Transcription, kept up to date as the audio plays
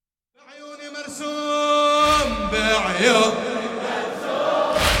بعيوني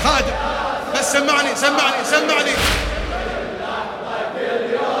خادم بس سمعني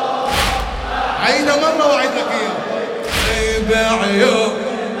عينا مرة وعيد لك اياه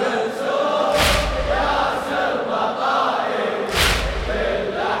بعيوني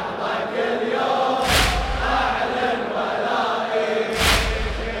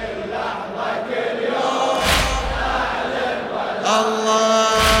الله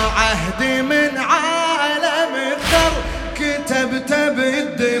عهدي من عالم الذر كتبته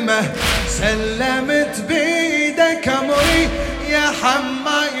بالدمه سلمت بيدك امري يا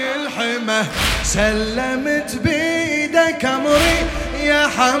حماي الحمه سلمت بيدك امري يا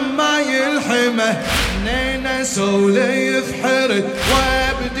حماي الحمه منين اسولف حرد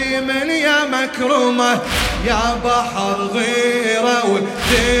وابدي من يا مكرمه يا بحر غيره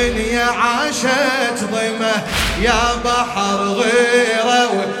والدنيا عاشت ضمه يا بحر غيره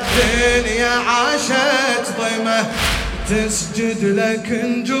والدنيا عاشت ضمه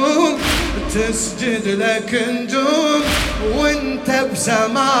تسجد لك نجوم وانت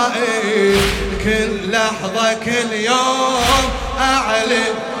بسمائي كل لحظة كل يوم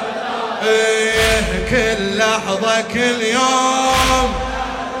أعلن كل لحظة كل يوم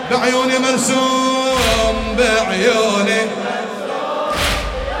بعيوني مرسوم بعيوني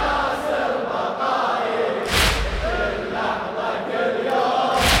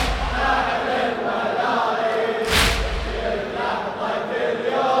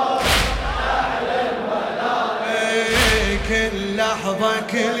لحظة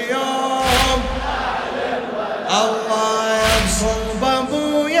كل يوم الله يبصل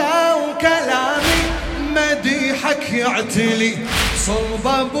بابويا وكلامي مديحك يعتلي صلب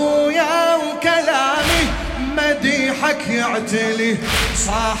ابويا وكلامي مديحك يعتلي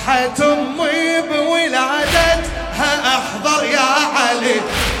صاحت امي بولادتها احضر يا علي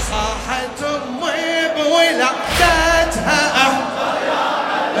صاحت امي بولادتها احضر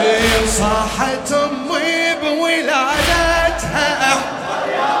يا علي صاحت امي بولادتها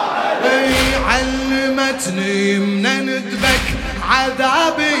احضر يا علي علمتني من ندبك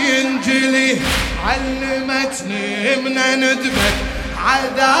عذاب ينجلي علمتني من ندبك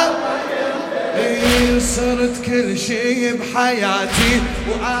عذاب ينجلي صرت كل شي بحياتي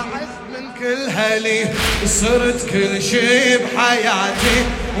وأعز من كل هلي صرت كل شي بحياتي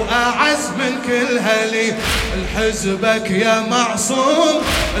وأعز من كل هلي الحزبك يا معصوم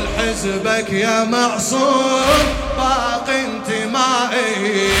الحزبك يا معصوم باقي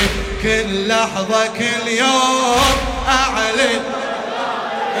انتمائي كل لحظة كل يوم أعلن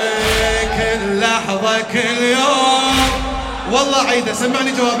كل لحظة كل يوم والله عيدة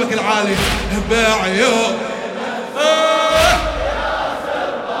سمعني جوابك العالي بعيون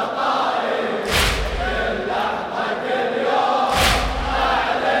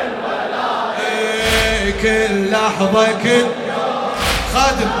كل لحظة كل يوم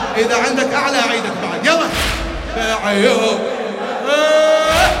خادم إذا عندك أعلى أعيدك بعد يلا بعيون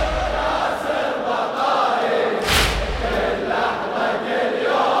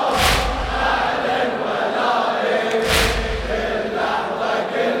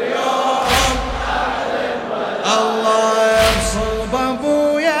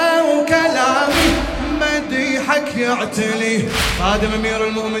يعتلي خادم امير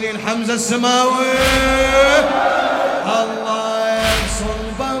المؤمنين حمزة السماوي الله يبصل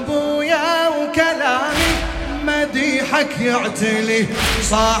بابويا وكلامي مديحك يعتلي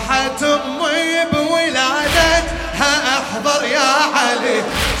صاحت امي بولادتها احضر يا علي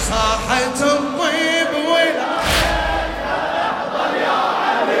صاحت امي بولادتها احضر يا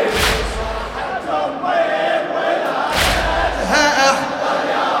علي صاحت امي بولادتها احضر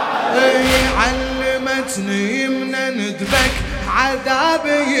يا علي علمتني من ندبك عذاب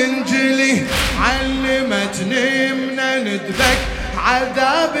ينجلي علمتني من ندبك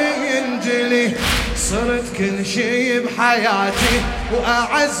عذاب ينجلي صرت كل شي بحياتي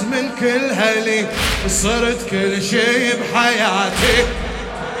وأعز من كل هلي صرت كل شي بحياتي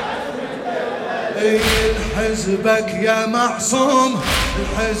الحزبك يا معصوم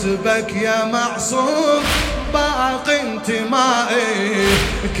الحزبك يا معصوم باقي انتمائي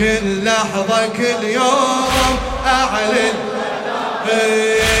كل لحظة كل يوم أعلن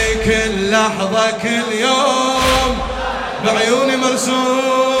كل لحظة كل يوم بعيوني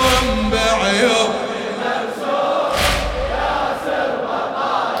مرسوم بعيون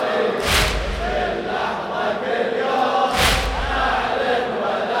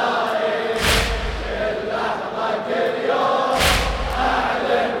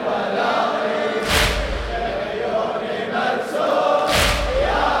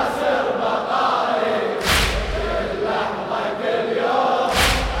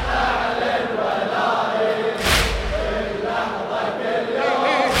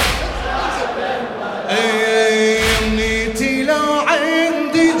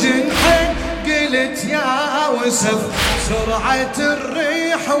سرعة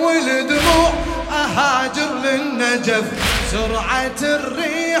الريح والدموع أهاجر للنجف، سرعة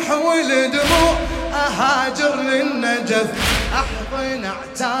الريح والدموع أهاجر للنجف، أحضن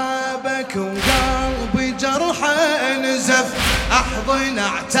أعتابك وقلبي جرحه نزف، أحضن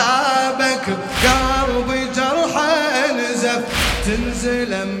أعتابك وقلبي جرحه نزف،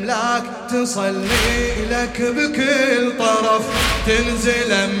 تنزل أملاك تصلي لك بكل طرف،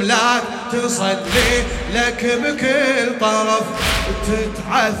 تنزل أملاك تصلي لك بكل طرف،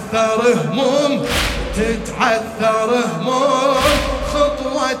 تتعثر هموم تتعثر هموم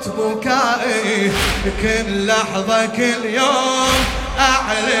خطوة بكائي، كل لحظة كل يوم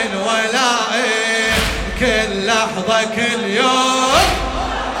أعلن ولائي، كل لحظة كل يوم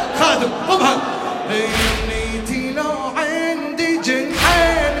خادم ضمها يمنيتي لو عندي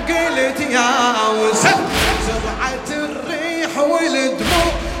جنحين قلت يا وسف، سرعة الريح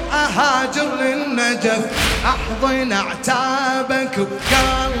والدموع أهاجر للنجف، أحضن أعتابك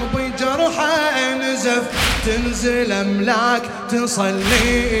وقلبي جرحه نزف، تنزل أملاك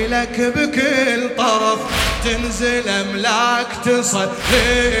تصلي لك بكل طرف، تنزل أملاك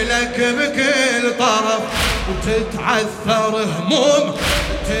تصلي لك بكل طرف، وتتعثر هموم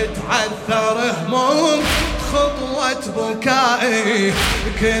تتعثر هموم خطوة بكائي،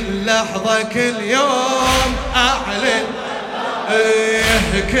 كل لحظة كل يوم أعلن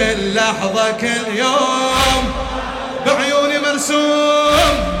كل لحظة كل يوم بعيوني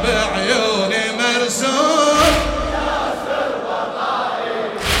مرسوم بعيوني مرسوم ياسر بقائي،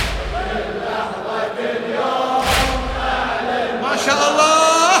 كل لحظة كل يوم أعلن ما شاء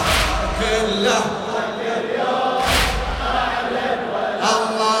الله، كل لحظة كل يوم أعلن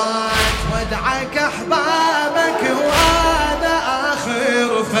الله تودعك أحبابك وهذا آخر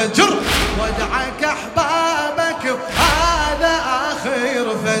فجر، ودعك أحبابك وهذا آخر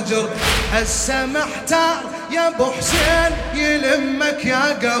فجر، هسه محتار يا ابو حسين يلمك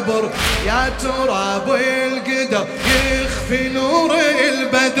يا قبر، يا تراب القدر يخفي نور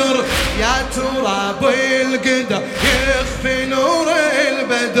البدر، يا تراب القدر يخفي نور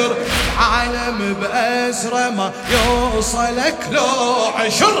البدر، عالم بأسره ما يوصلك لو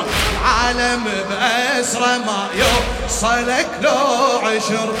عشر، عالم بأسره ما يوصلك لو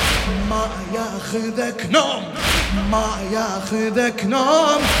عشر، ما ياخذك نوم ما ياخذك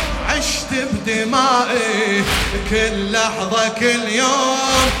نوم، عشت بدمائي كل لحظة كل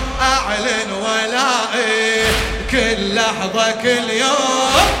يوم أعلن ولائي، كل لحظة كل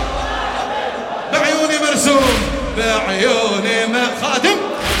يوم بعيوني مرسوم بعيوني خادم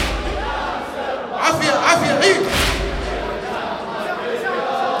عافية عافية عيد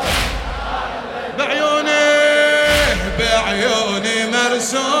بعيوني بعيوني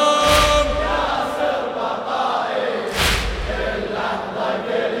مرسوم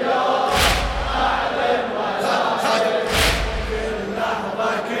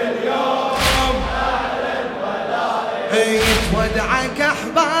ودعك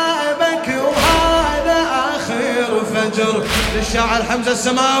أحبابك وهذا آخر فجر، للشاعر حمزة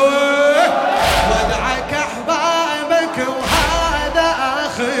السماوي ودعك أحبابك وهذا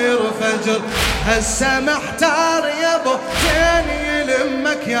آخر فجر، هسه محتار يا ابو حسين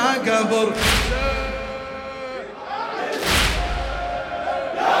يلمك يا قبر،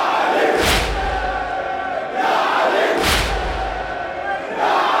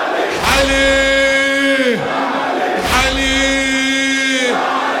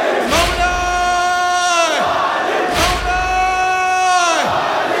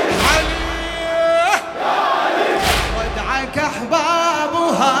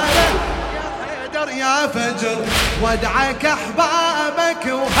 فجر ودعك أحبابك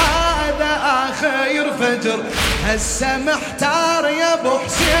وهذا آخر فجر، هسه محتار يا ابو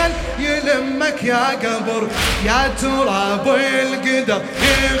حسين يلمك يا قبر، يا تراب القدر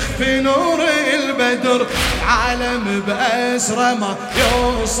يخفي نور البدر، عالم بأسره ما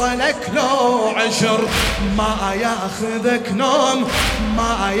يوصلك لو عشر، ما ياخذك نوم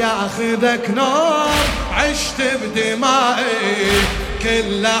ما ياخذك نوم، عشت بدمائي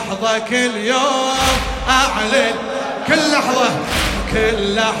كل لحظة كل يوم أعلن كل لحظة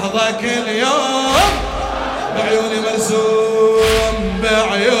كل لحظة كل يوم بعيوني مرسوم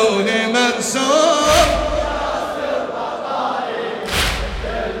بعيوني مرسوم ياسر بقائي،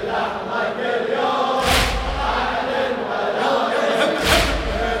 كل لحظة كل يوم أعلن ولائي،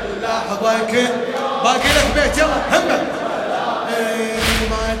 كل لحظة كل باقي لك بيت يلا همك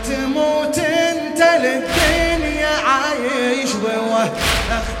ما تموت انت للدنيا عايش ضوه،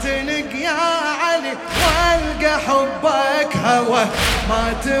 اختنق يا علي والقى حبك هوى،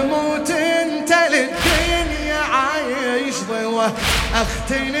 ما تموت انت للدنيا عايش ضوه،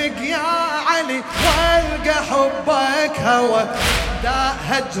 اختنق يا علي والقى حبك هوى دا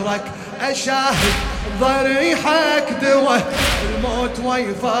هجرك اشاهد ضريحك دوى الموت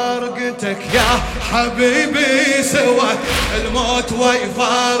ويفارقتك يا حبيبي سوى الموت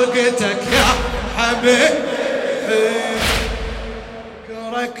ويفارقتك يا حبيبي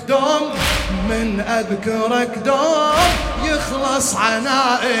اذكرك دوم من اذكرك دوم يخلص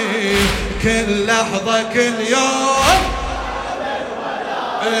عنائي كل لحظة كل يوم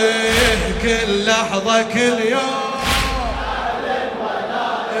كل لحظة كل يوم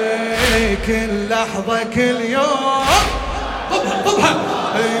كل لحظة كل يوم طبها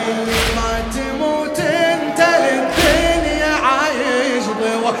ما تموت انت للدنيا عايش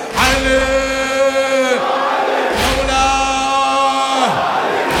ضوى علي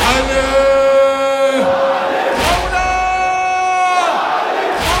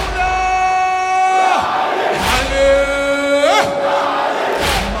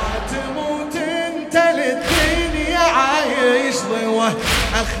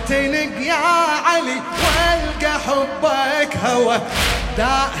اختنق يا علي والقى حبك هوى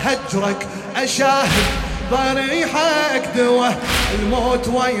دا هجرك اشاهد ضريحك دوى الموت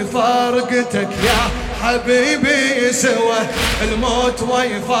ويفارقتك يا حبيبي سوى الموت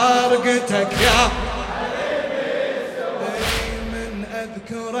ويفارقتك يا حبيبي سوى من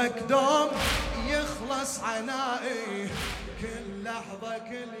اذكرك دوم يخلص عنائي كل لحظة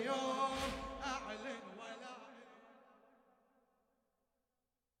كل يوم